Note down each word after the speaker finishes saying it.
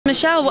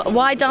Michelle,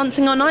 why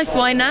Dancing on Ice?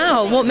 Why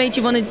now? What made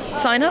you want to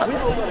sign up?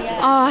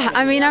 Oh,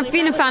 I mean, I've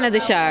been a fan of the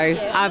show.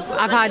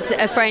 I've had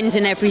a friend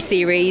in every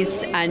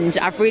series, and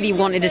I've really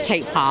wanted to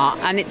take part.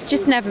 And it's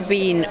just never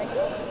been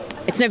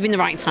the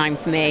right time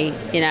for me,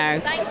 you know.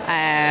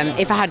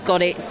 If I had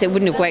got it, so it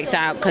wouldn't have worked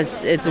out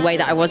because it's the way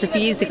that I was a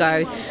few years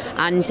ago.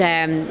 And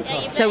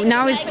so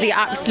now is the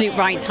absolute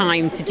right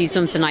time to do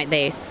something like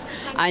this.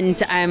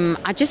 And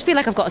I just feel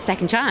like I've got a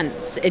second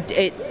chance.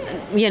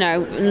 You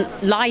know,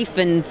 life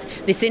and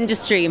this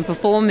industry and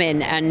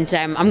performing, and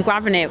I'm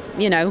grabbing it,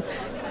 you know,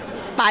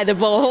 by the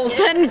balls,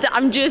 and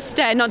I'm just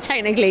not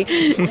technically,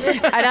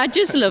 and I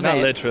just love it. Not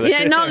literally.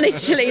 Yeah, not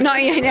literally. Not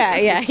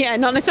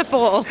not unless I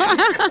fall.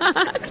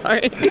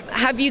 Sorry.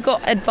 Have you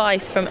got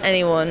advice from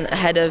anyone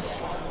ahead of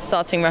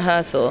starting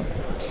rehearsal?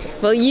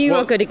 Well, you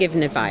are good at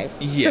giving advice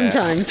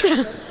sometimes.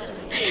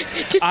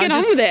 Just get on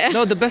with it.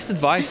 No, the best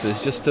advice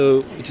is just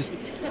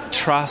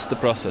trust the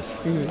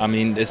process. I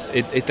mean,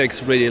 it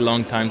takes really a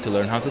long time to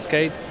learn how to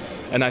skate.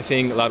 And I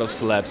think a lot of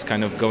celebs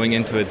kind of going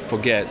into it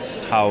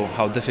forgets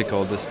how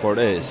difficult the sport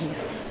is.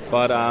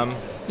 But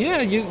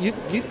yeah, you're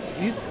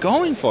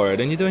going for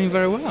it, and you're doing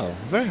very well.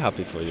 Very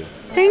happy for you.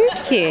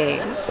 Thank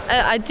you.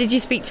 Did you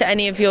speak to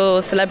any of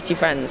your celebrity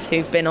friends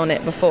who've been on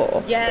it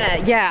before?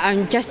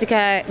 Yeah.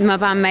 Jessica, my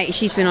bandmate,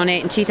 she's been on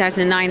it in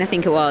 2009, I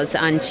think it was,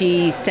 and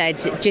she said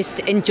just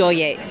enjoy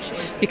it,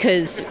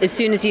 because as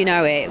soon as you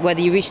know it,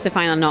 whether you reach the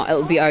final or not,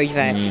 it'll be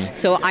over.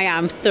 So I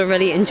am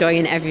thoroughly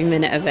enjoying every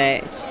minute of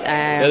it.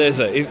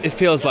 It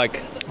feels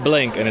like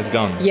blink and it's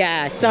gone.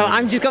 Yeah, so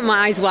I've just got my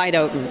eyes wide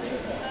open.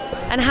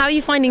 And how are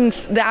you finding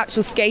the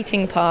actual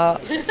skating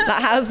part?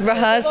 Like, how's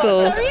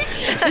rehearsal?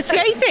 The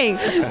skating?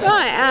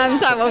 Right,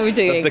 so what are we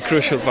doing? That's the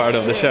crucial part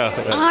of the show.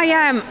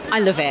 I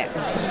love it.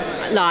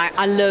 Like,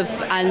 I love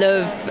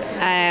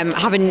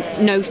having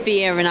no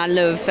fear, and I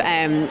love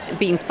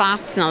being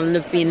fast, and I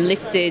love being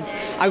lifted.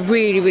 I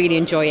really, really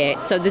enjoy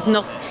it. So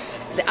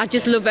I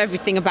just love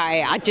everything about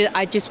it.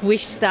 I just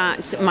wish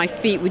that my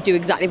feet would do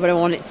exactly what I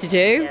want it to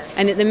do.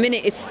 And at the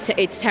minute,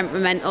 it's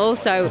temperamental.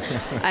 So,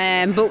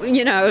 but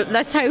you know,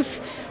 let's hope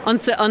on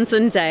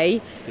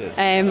Sunday,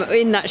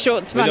 in that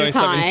short span of time. We're doing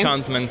some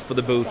enchantments for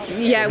the boots.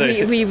 Yeah,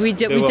 we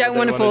don't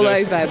want to fall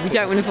over. We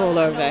don't want to fall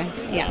over.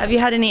 Yeah. Have you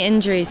had any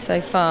injuries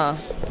so far?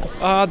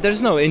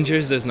 There's no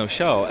injuries, there's no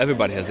show.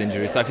 Everybody has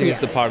injuries. I think it's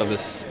the part of the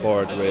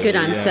sport, really. Good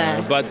answer.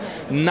 Yeah. But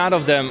none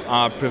of them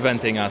are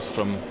preventing us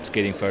from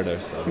skating further,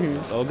 so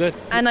it's all good.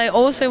 And I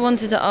also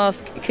wanted to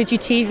ask, could you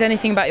tease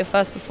anything about your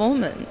first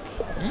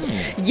performance?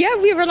 Yeah,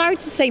 we were allowed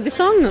to say the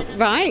song,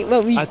 right?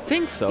 Well, I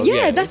think so. Yeah,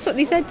 yes. that's what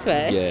they said to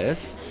us. Yes.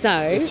 So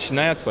it's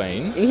Shania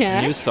Twain.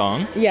 New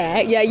song. Yeah.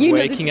 You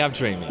Waking Up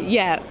Dreaming.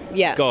 Yeah.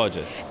 It's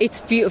gorgeous.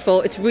 It's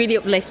beautiful. It's really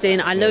uplifting.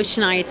 I love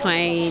Shania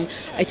Twain.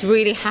 It's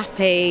really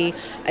happy.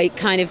 It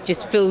kind of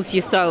just fills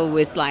your soul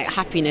with like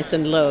happiness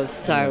and love.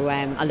 So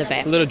I love it.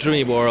 It's a little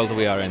dreamy world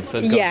we are in. So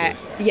it's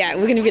gorgeous. Yeah.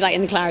 We're going to be like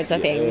in the clouds, I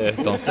think.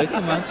 Yeah. Don't say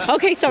too much.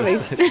 Okay, sorry.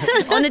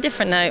 On a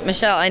different note,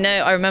 Michelle,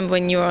 I remember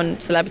when you were on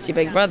Celebrity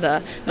Big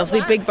Brother, and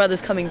obviously Big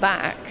Brother's coming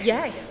back.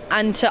 Yes.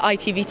 And to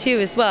ITV2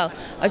 as well.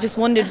 I just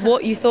wondered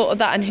what you thought of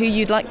that and who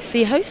you'd like to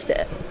see host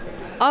it.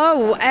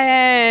 Oh,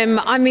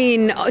 I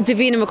mean,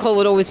 Davina McCall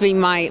would always be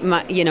my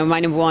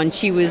number one.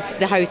 She was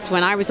the host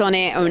when I was on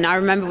it, and I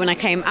remember when I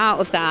came out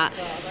of that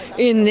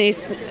in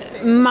this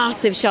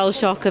massive shell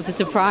shock of a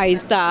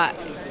surprise that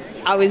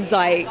I was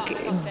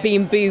like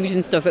being booed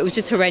and stuff. It was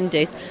just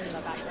horrendous.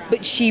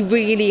 But she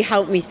really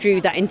helped me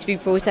through that interview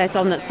process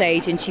on that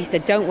stage, and she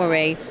said, "Don't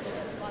worry.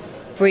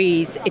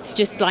 Breathe. It's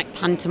just like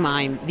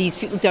pantomime. These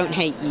people don't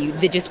hate you.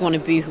 They just want to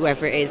boo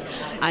whoever it is."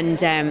 And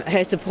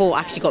her support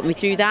actually got me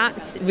through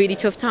that really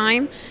tough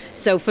time.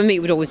 So for me, it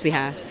would always be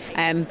her.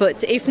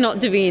 But if not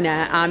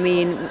Davina, I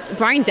mean,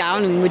 Brian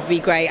Downham would be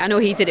great. I know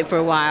he did it for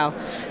a while.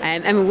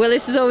 Emma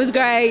Willis is always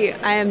great.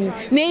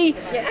 Me.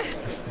 Yeah.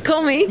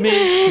 Call me.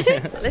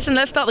 Listen,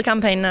 let's start the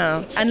campaign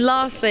now. And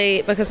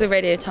lastly, because we're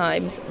Radio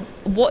Times,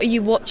 what are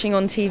you watching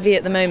on TV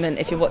at the moment,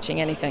 if you're watching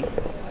anything?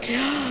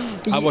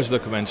 I watch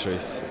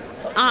documentaries.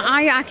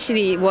 I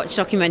actually watch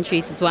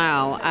documentaries as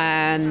well.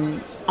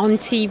 On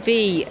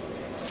TV,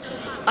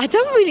 I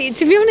don't really,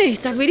 to be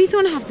honest, I really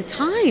don't have the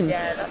time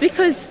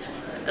because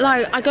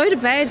like I go to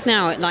bed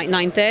now at like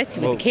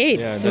 9:30 with the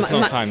kids. Yeah, there's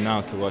no time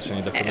now to watch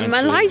any documentaries.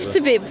 My life's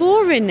a bit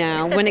boring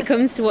now when it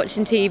comes to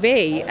watching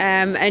TV.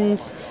 And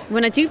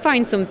when I do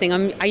find something,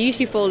 I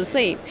usually fall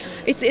asleep.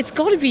 It's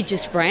got to be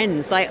just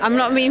Friends. Like, I'm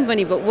not being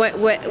funny, but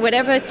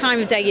whatever time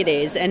of day it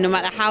is, and no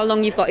matter how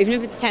long you've got, even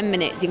if it's 10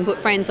 minutes, you can put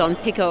Friends on,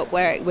 pick up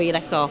where you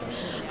left off,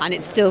 and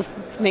it still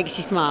makes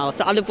you smile.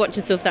 So I love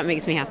watching stuff that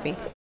makes me happy.